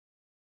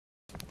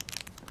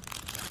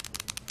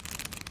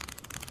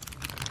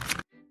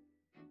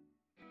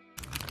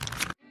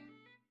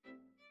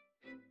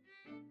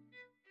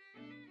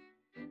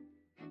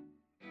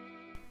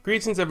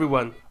Greetings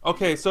everyone.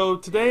 Okay, so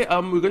today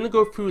we're going to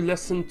go through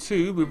lesson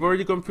 2. We've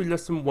already gone through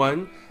lesson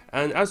 1,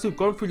 and as we've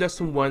gone through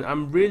lesson 1,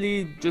 I'm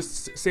really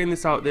just saying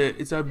this out there.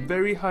 It's a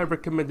very high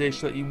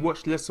recommendation that you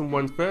watch lesson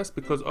 1 first,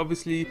 because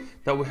obviously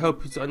that will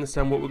help you to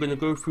understand what we're going to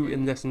go through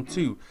in lesson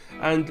 2.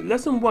 And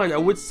lesson 1, I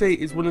would say,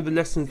 is one of the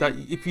lessons that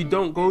if you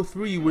don't go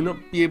through, you will not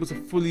be able to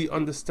fully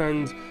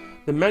understand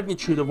the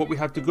magnitude of what we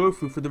have to go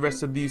through for the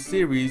rest of these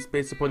series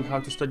based upon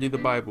how to study the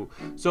Bible.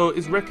 So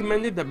it's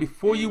recommended that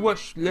before you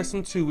watch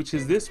lesson 2, which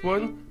is this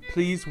one,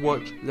 please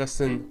watch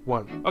lesson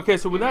 1. Okay,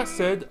 so with that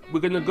said,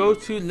 we're going to go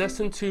to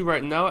lesson 2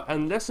 right now,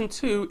 and lesson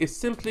 2 is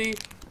simply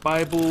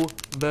Bible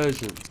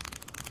version.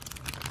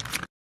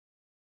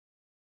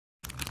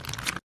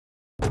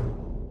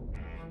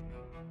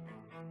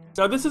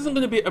 Now this isn't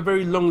going to be a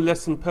very long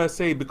lesson per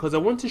se, because I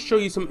want to show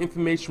you some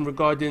information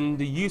regarding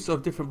the use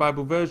of different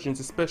Bible versions,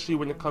 especially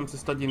when it comes to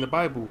studying the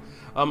Bible.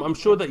 I'm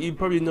sure that you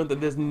probably know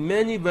that there's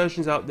many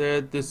versions out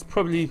there. There's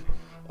probably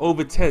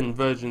over 10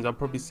 versions, I'll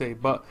probably say,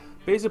 but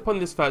based upon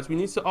this fact, we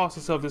need to ask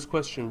ourselves this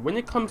question: when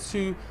it comes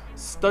to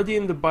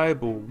studying the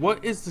Bible,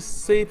 what is the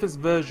safest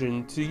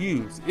version to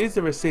use? Is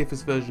there a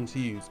safest version to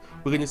use?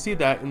 We're going to see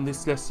that in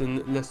this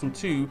lesson, lesson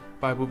 2,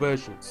 Bible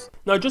versions.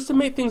 Now, just to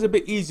make things a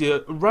bit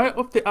easier, right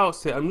off the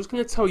outset, I'm just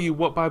going to tell you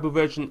what Bible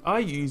version I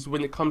use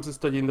when it comes to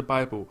studying the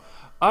Bible.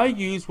 I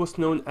use what's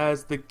known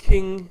as the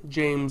King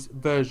James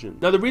Version.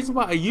 Now, the reason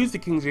why I use the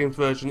King James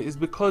Version is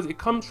because it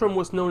comes from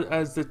what's known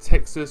as the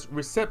Textus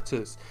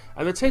Receptus.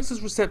 And the Textus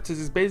Receptus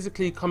is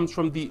basically comes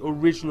from the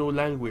original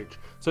language.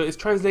 So it's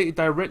translated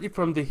directly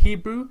from the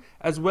Hebrew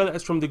as well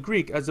as from the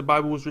Greek, as the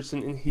Bible was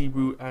written in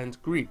Hebrew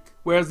and Greek.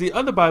 Whereas the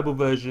other Bible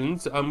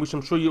versions, which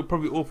I'm sure you're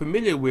probably all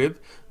familiar with,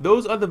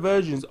 those other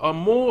versions are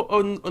more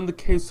on the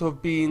case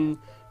of being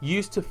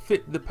used to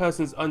fit the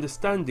person's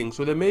understanding.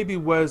 So there may be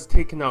words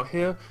taken out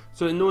here,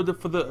 so in order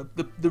for the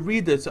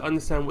reader to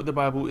understand what the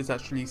Bible is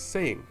actually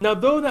saying. Now,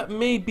 though that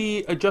may be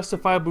a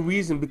justifiable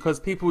reason, because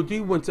people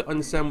do want to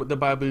understand what the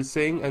Bible is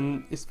saying,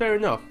 and it's fair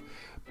enough,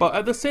 but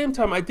at the same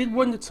time, I did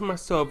wonder to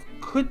myself,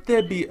 could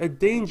there be a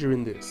danger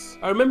in this?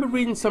 I remember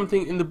reading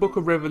something in the book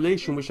of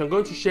Revelation, which I'm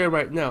going to share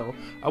right now.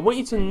 I want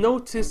you to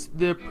notice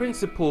the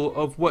principle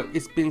of what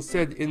is being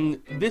said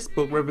in this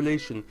book,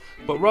 Revelation.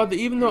 But rather,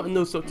 even though I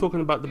know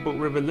talking about the book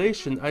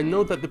Revelation, I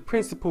know that the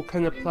principle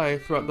can apply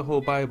throughout the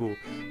whole Bible.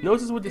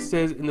 Notice what it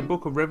says in the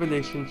book of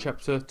Revelation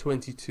chapter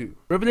 22.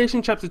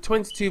 Revelation chapter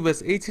 22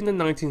 verse 18 and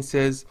 19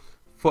 says,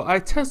 "For I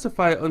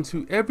testify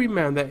unto every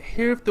man that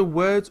heareth the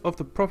words of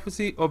the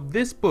prophecy of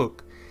this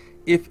book,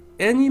 if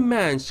any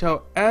man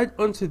shall add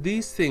unto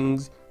these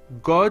things,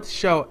 God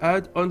shall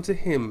add unto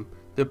him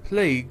the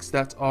plagues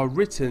that are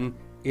written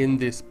in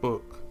this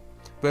book."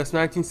 Verse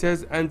 19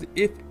 says, "And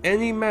if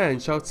any man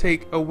shall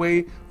take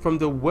away from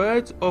the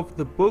words of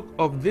the book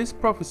of this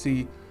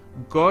prophecy,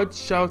 God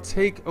shall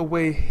take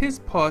away his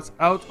part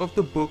out of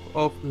the book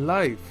of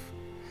life,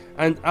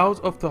 and out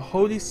of the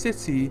holy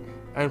city,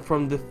 and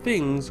from the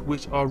things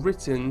which are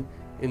written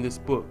in this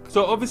book."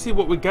 So obviously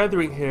what we're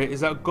gathering here is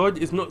that God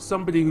is not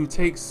somebody who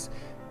takes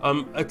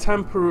a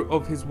tamper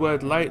of his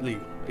word lightly.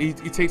 He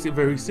takes it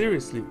very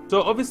seriously.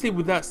 So obviously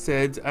with that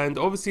said, and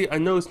obviously I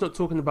know it's not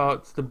talking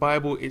about the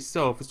Bible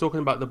itself, it's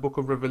talking about the book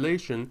of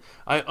Revelation,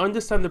 I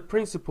understand the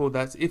principle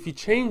that if you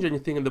change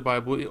anything in the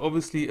Bible, it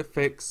obviously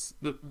affects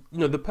the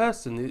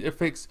person, it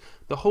affects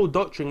the whole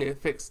doctrine, it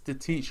affects the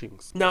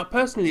teachings. Now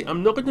personally,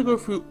 I'm not going to go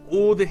through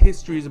all the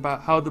histories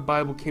about how the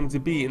Bible came to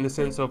be, in the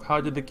sense of how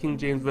did the King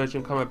James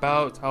Version come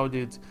about, how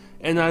did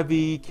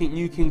NIV,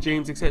 New King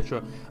James,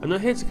 etc. I'm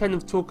not here to kind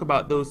of talk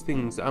about those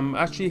things. I'm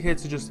actually here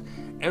to just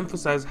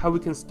emphasize how we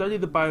can study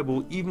the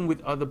Bible even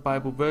with other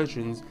Bible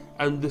versions,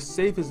 and the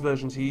safest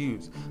version to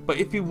use. But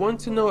if you want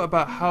to know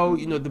about how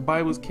the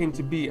Bibles came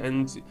to be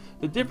and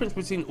the difference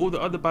between all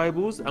the other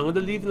Bibles, I'm going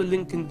to leave the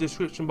link in the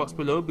description box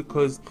below,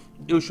 because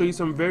it will show you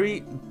some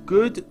very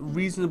good,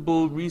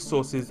 reasonable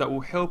resources that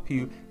will help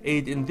you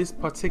aid in this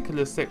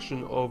particular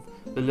section of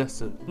the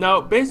lesson.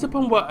 Now, based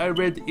upon what I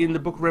read in the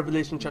book of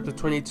Revelation chapter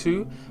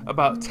 22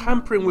 about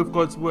tampering with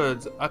God's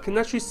words, I can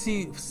actually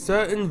see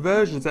certain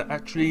versions that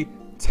actually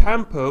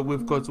tamper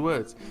with God's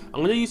words.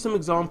 I'm going to use some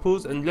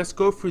examples and let's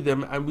go through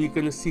them, and we're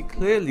going to see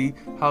clearly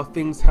how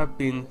things have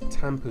been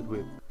tampered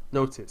with.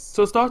 Notice.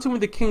 So starting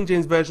with the King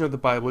James Version of the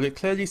Bible, it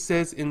clearly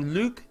says in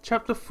Luke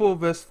chapter 4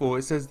 verse 4,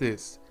 it says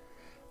this: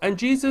 "And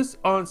Jesus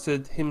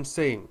answered him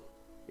saying,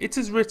 It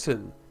is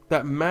written,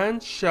 that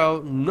man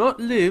shall not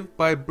live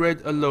by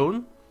bread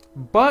alone,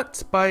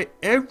 but by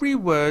every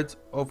word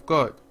of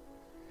God."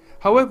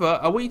 However,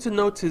 I want you to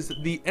notice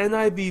the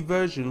NIV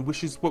version,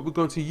 which is what we're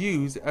going to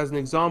use as an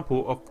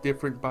example of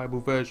different Bible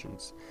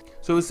versions.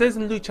 So it says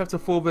in Luke chapter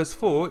 4 verse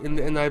 4 in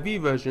the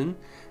NIV version,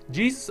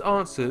 "Jesus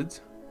answered,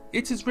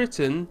 It is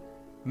written,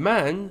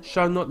 man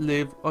shall not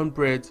live on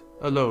bread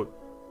alone."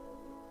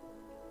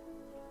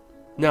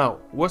 Now,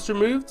 what's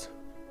removed?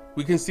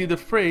 We can see the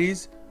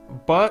phrase,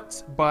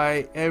 "but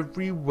by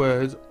every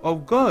word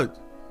of God."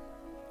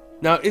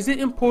 Now, is it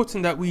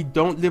important that we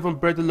don't live on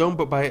bread alone,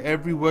 but by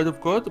every word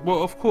of God?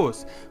 Well, of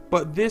course,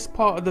 but this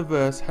part of the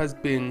verse has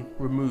been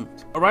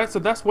removed. Alright, so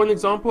that's one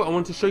example. I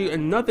want to show you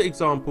another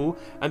example,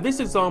 and this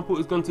example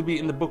is going to be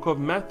in the book of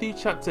Matthew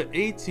chapter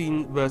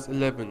 18 verse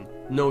 11.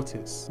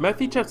 Notice,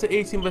 Matthew chapter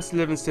 18 verse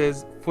 11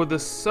 says, "For the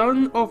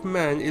Son of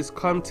Man is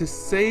come to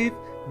save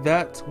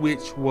that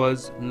which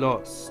was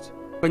lost."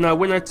 But now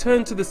when I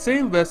turn to the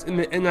same verse in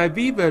the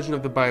NIV version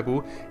of the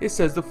Bible, it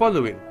says the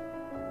following.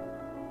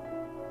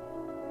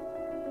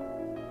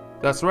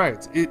 That's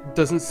right, it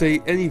doesn't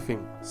say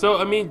anything. So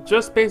I mean,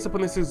 just based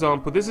upon this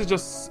example, this is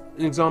just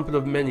an example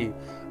of many.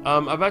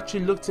 I've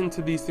actually looked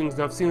into these things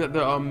and I've seen that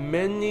there are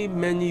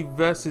many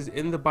verses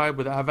in the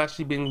Bible that have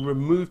actually been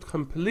removed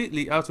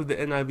completely out of the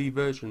NIV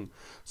version.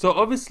 So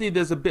obviously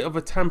there's a bit of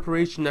a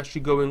temperation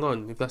actually going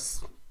on, if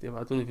that's, I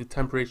don't know if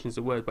temperation is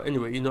a word, but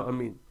anyway, you know what I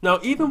mean. Now,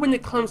 even when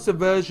it comes to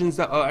versions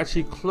that are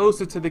actually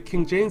closer to the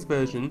King James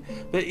Version,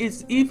 there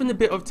is even a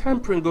bit of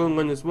tempering going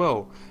on as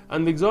well.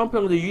 And the example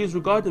I'm going to use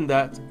regarding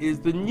that is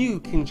the New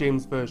King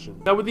James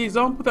Version. Now, with the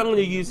example that I'm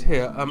going to use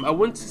here, I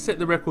want to set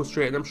the record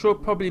straight, and I'm sure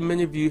probably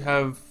many of you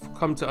have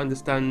come to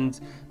understand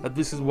that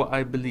this is what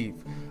I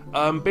believe.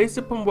 Based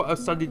upon what I've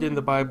studied in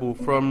the Bible,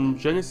 from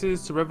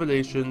Genesis to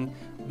Revelation,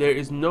 there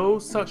is no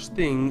such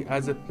thing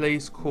as a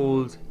place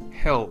called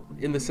hell,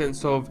 in the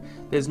sense of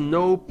there's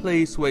no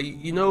place where,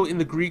 you know, in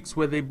the Greeks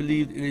where they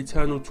believed in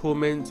eternal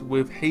torment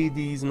with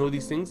Hades and all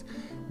these things,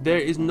 there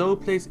is no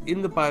place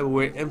in the Bible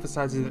where it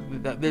emphasizes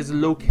that there's a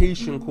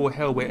location called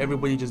hell where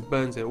everybody just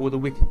burns there, all the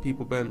wicked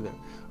people burn there.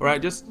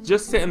 Alright,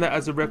 just setting that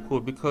as a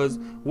record, because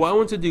what I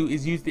want to do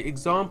is use the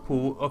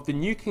example of the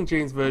New King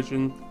James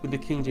Version with the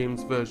King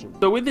James Version.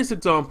 So with this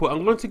example,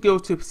 I'm going to go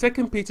to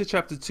 2 Peter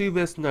chapter 2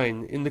 verse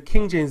 9 in the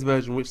King James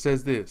Version, which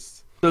says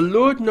this: "The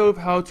Lord knoweth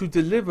how to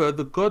deliver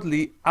the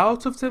godly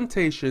out of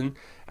temptation,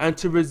 and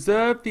to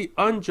reserve the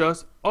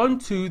unjust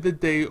unto the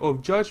day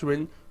of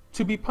judgment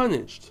to be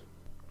punished."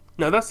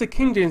 Now that's the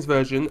King James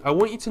Version. I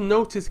want you to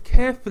notice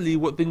carefully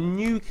what the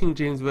New King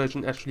James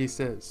Version actually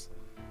says.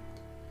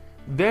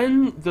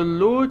 "Then the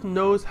Lord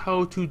knows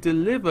how to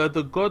deliver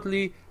the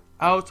godly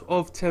out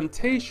of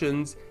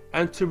temptations,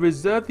 and to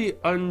reserve the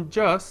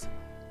unjust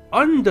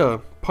under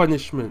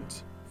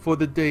punishment for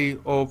the day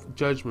of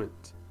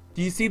judgment."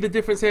 Do you see the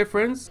difference here,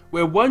 friends?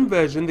 Where one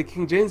version, the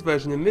King James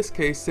Version in this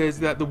case, says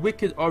that the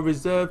wicked are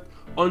reserved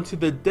unto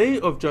the day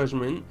of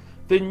judgment,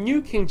 the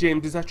New King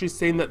James is actually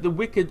saying that the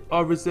wicked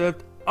are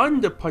reserved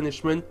under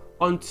punishment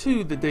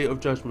unto the day of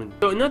judgment.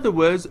 So in other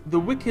words, the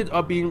wicked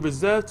are being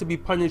reserved to be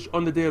punished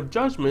on the day of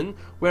judgment,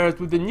 whereas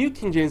with the New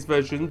King James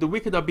Version, the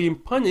wicked are being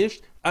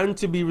punished and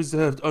to be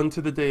reserved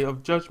unto the day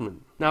of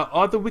judgment. Now,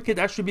 are the wicked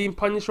actually being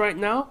punished right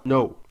now?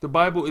 No. The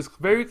Bible is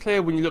very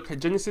clear when you look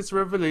at Genesis to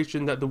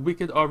Revelation that the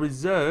wicked are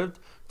reserved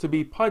to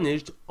be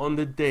punished on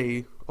the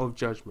day of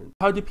judgment.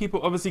 How do people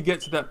obviously get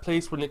to that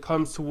place when it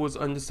comes towards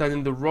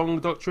understanding the wrong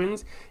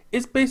doctrines?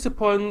 It's based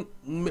upon,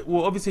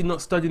 well, obviously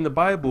not studying the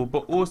Bible,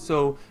 but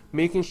also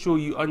making sure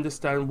you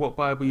understand what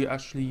Bible you're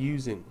actually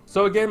using.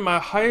 So again, my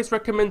highest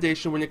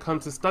recommendation when it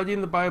comes to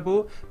studying the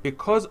Bible,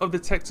 because of the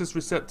Textus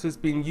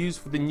Receptus being used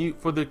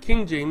for the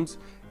King James,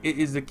 it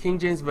is the King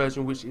James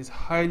Version which is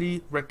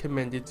highly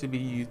recommended to be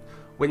used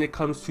when it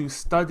comes to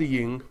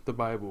studying the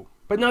Bible.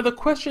 But now the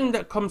question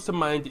that comes to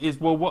mind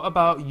is, well, what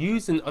about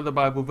using other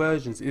Bible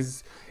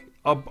versions?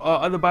 Are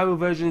other Bible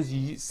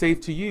versions safe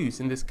to use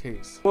in this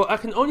case? Well, I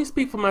can only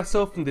speak for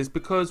myself in this,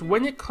 because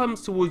when it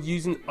comes towards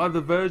using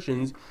other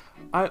versions,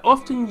 I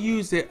often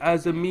use it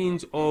as a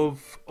means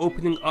of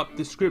opening up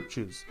the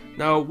scriptures.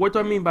 Now, what do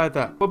I mean by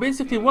that? Well,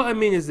 basically what I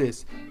mean is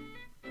this.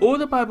 All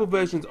the Bible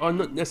versions are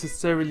not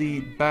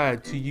necessarily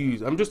bad to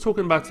use. I'm just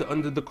talking about it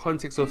under the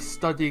context of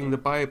studying the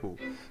Bible.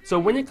 So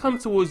when it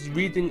comes towards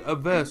reading a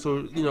verse, or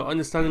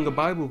understanding a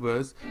Bible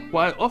verse,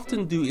 what I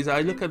often do is I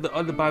look at the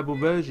other Bible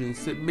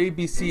versions to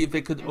maybe see if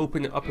they could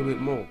open it up a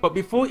bit more. But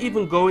before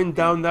even going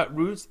down that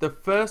route,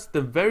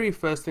 the very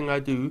first thing I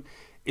do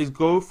is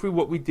go through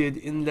what we did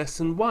in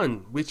lesson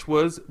 1, which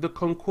was the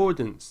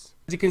concordance.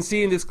 As you can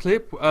see in this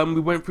clip, we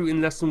went through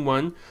in lesson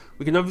 1.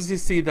 We can obviously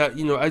see that,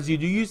 as you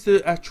do use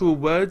the actual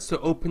words to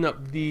open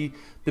up the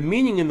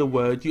meaning in the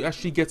word, you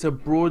actually get a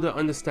broader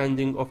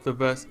understanding of the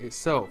verse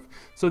itself.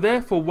 So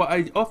therefore, what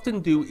I often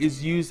do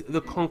is use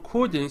the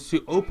concordance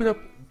to open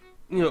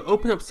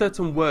up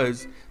certain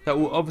words that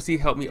will obviously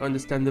help me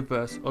understand the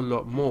verse a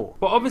lot more.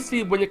 But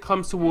obviously when it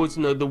comes towards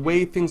the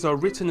way things are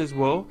written as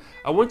well,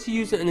 I want to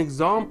use an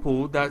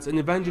example that an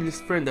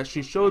evangelist friend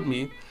actually showed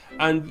me,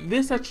 and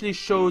this actually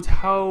showed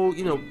how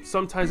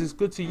sometimes it's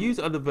good to use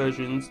other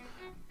versions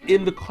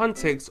in the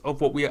context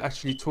of what we are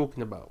actually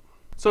talking about.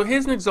 So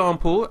here's an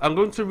example. I'm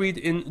going to read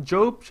in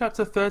Job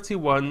chapter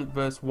 31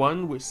 verse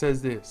 1, which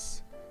says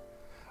this: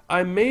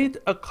 "I made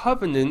a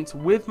covenant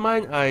with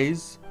mine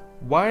eyes,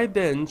 why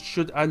then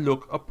should I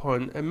look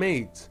upon a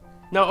maid?"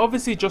 Now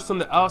obviously just on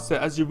the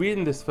outset, as you're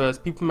reading this verse,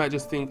 people might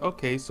just think,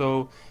 okay,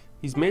 so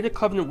he's made a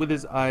covenant with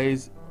his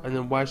eyes, and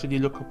then why should he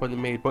look upon a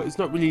maid? But it's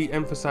not really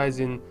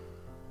emphasizing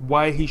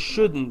why he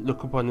shouldn't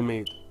look upon a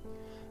maid.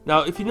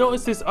 Now, if you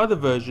notice this other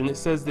version, it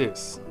says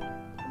this: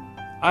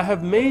 I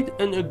have made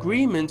an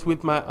agreement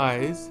with my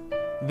eyes,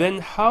 then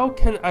how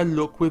can I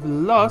look with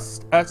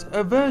lust at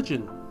a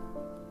virgin?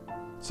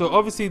 So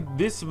obviously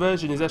this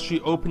version is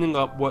actually opening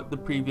up what the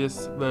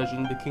previous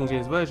version, the King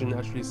James Version,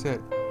 actually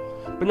said.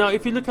 But now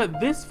if you look at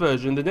this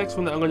version, the next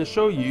one that I'm going to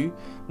show you,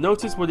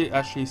 notice what it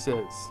actually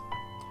says.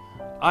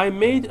 I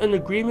made an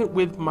agreement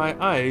with my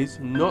eyes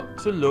not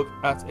to look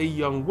at a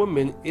young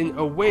woman in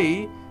a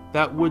way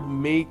that would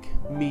make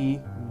me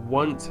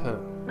want her.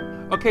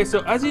 Okay, so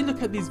as you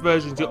look at these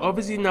versions, you're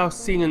obviously now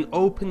seeing an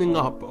opening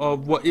up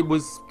of what it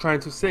was trying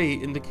to say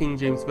in the King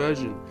James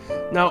Version.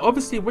 Now,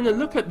 obviously, when I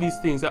look at these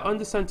things, I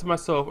understand to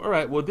myself, all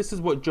right, well, this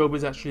is what Job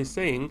is actually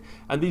saying,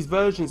 and these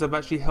versions have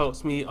actually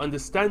helped me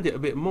understand it a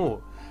bit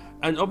more.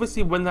 And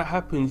obviously, when that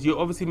happens, you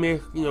obviously may,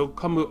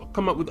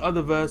 come up with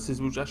other verses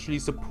which actually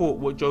support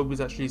what Job is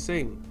actually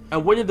saying.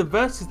 And one of the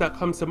verses that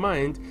comes to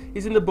mind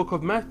is in the book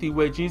of Matthew,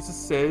 where Jesus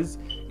says,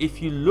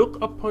 if you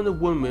look upon a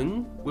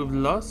woman with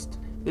lust,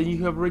 then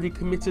you have already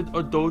committed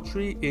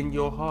adultery in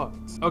your heart.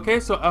 Okay,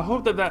 so I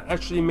hope that that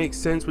actually makes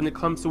sense when it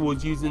comes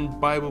towards using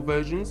Bible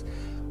versions.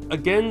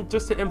 Again,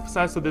 just to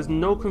emphasize so there's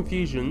no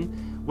confusion,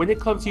 when it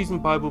comes to using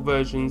Bible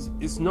versions,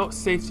 it's not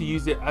safe to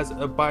use it as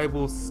a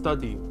Bible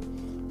study.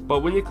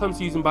 But when it comes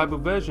to using Bible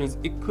versions,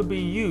 it could be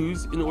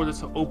used in order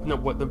to open up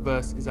what the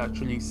verse is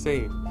actually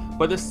saying.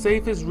 But the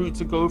safest route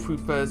to go through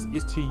first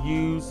is to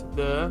use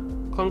the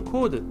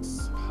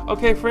concordance.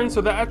 Okay friends,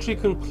 so that actually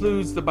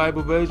concludes the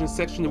Bible version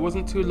section. It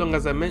wasn't too long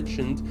as I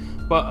mentioned,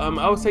 but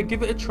I would say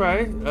give it a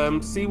try,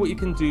 see what you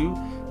can do.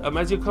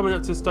 As you're coming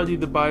up to study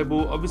the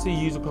Bible, obviously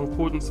use a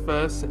concordance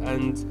first,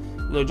 and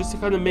just to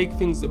kind of make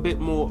things a bit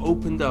more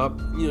opened up,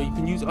 you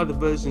can use other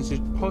versions to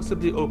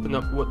possibly open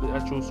up what the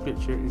actual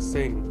scripture is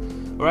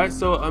saying. Alright,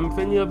 so if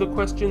any other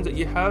questions that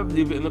you have,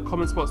 leave it in the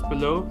comments box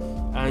below,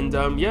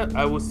 and yeah,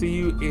 I will see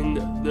you in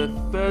the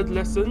third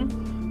lesson,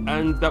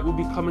 and that will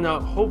be coming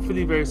out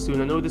hopefully very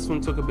soon. I know this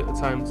one took a bit of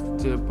time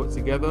to put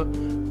together,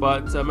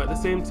 but at the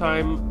same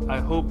time,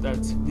 I hope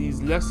that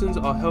these lessons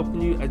are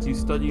helping you as you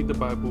study the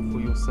Bible for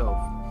yourself.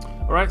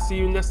 Alright, see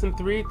you in lesson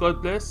 3.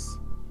 God bless.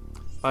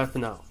 Bye for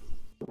now.